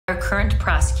current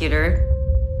prosecutor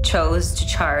chose to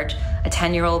charge a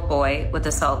 10-year-old boy with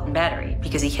assault and battery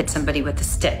because he hit somebody with a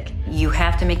stick. You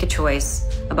have to make a choice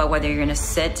about whether you're going to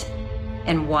sit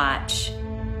and watch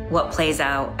what plays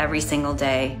out every single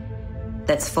day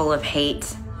that's full of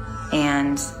hate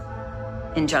and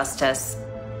injustice,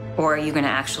 or are you going to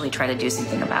actually try to do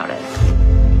something about it?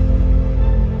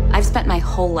 I've spent my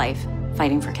whole life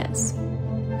fighting for kids.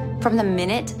 From the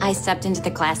minute I stepped into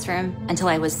the classroom until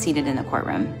I was seated in the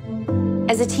courtroom.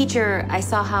 As a teacher, I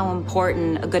saw how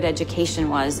important a good education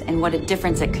was and what a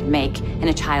difference it could make in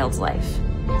a child's life.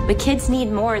 But kids need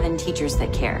more than teachers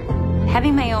that care.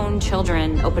 Having my own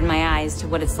children opened my eyes to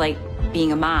what it's like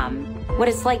being a mom, what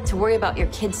it's like to worry about your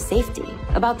kids' safety,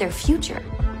 about their future.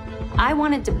 I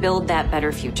wanted to build that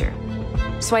better future.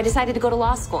 So I decided to go to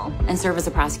law school and serve as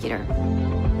a prosecutor.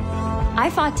 I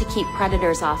fought to keep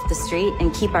predators off the street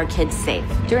and keep our kids safe.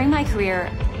 During my career,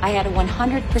 I had a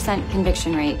 100%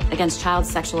 conviction rate against child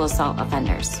sexual assault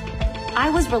offenders.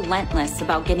 I was relentless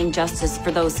about getting justice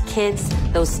for those kids,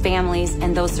 those families,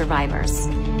 and those survivors.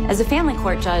 As a family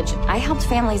court judge, I helped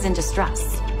families in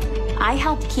distress. I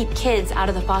helped keep kids out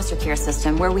of the foster care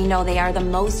system where we know they are the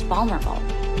most vulnerable.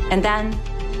 And then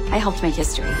I helped make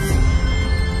history.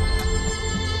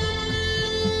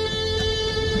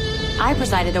 I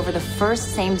presided over the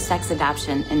first same-sex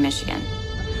adoption in Michigan.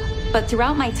 But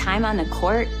throughout my time on the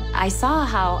court, I saw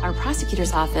how our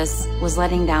prosecutor's office was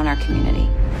letting down our community.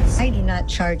 I do not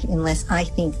charge unless I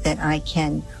think that I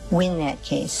can win that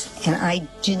case. And I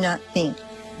do not think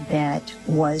that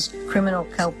was criminal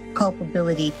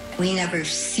culpability. We never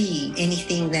see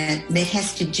anything that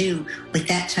has to do with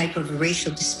that type of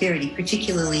racial disparity,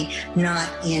 particularly not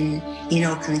in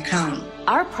Oakland County.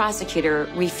 Our prosecutor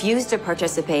refused to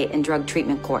participate in drug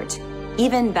treatment court,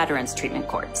 even veterans treatment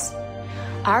courts.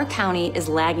 Our county is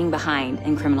lagging behind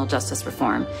in criminal justice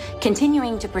reform,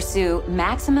 continuing to pursue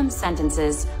maximum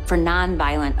sentences for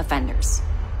nonviolent offenders.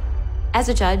 As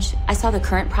a judge, I saw the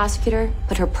current prosecutor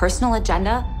put her personal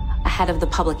agenda ahead of the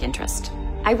public interest.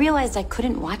 I realized I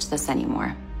couldn't watch this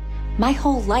anymore. My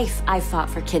whole life, I've fought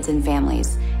for kids and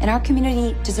families, and our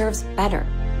community deserves better.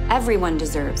 Everyone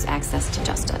deserves access to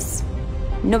justice.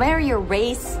 No matter your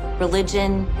race,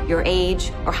 religion, your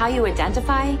age, or how you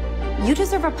identify, you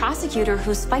deserve a prosecutor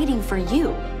who's fighting for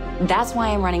you. That's why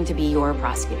I'm running to be your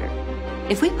prosecutor.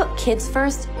 If we put kids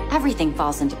first, everything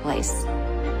falls into place.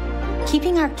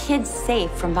 Keeping our kids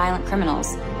safe from violent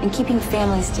criminals and keeping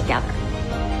families together.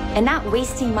 And not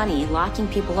wasting money locking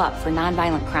people up for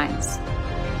nonviolent crimes.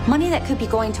 Money that could be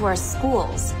going to our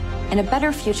schools and a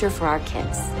better future for our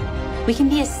kids. We can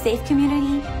be a safe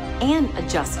community and a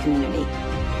just community.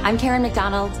 I'm Karen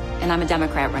McDonald, and I'm a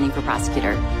Democrat running for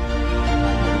prosecutor.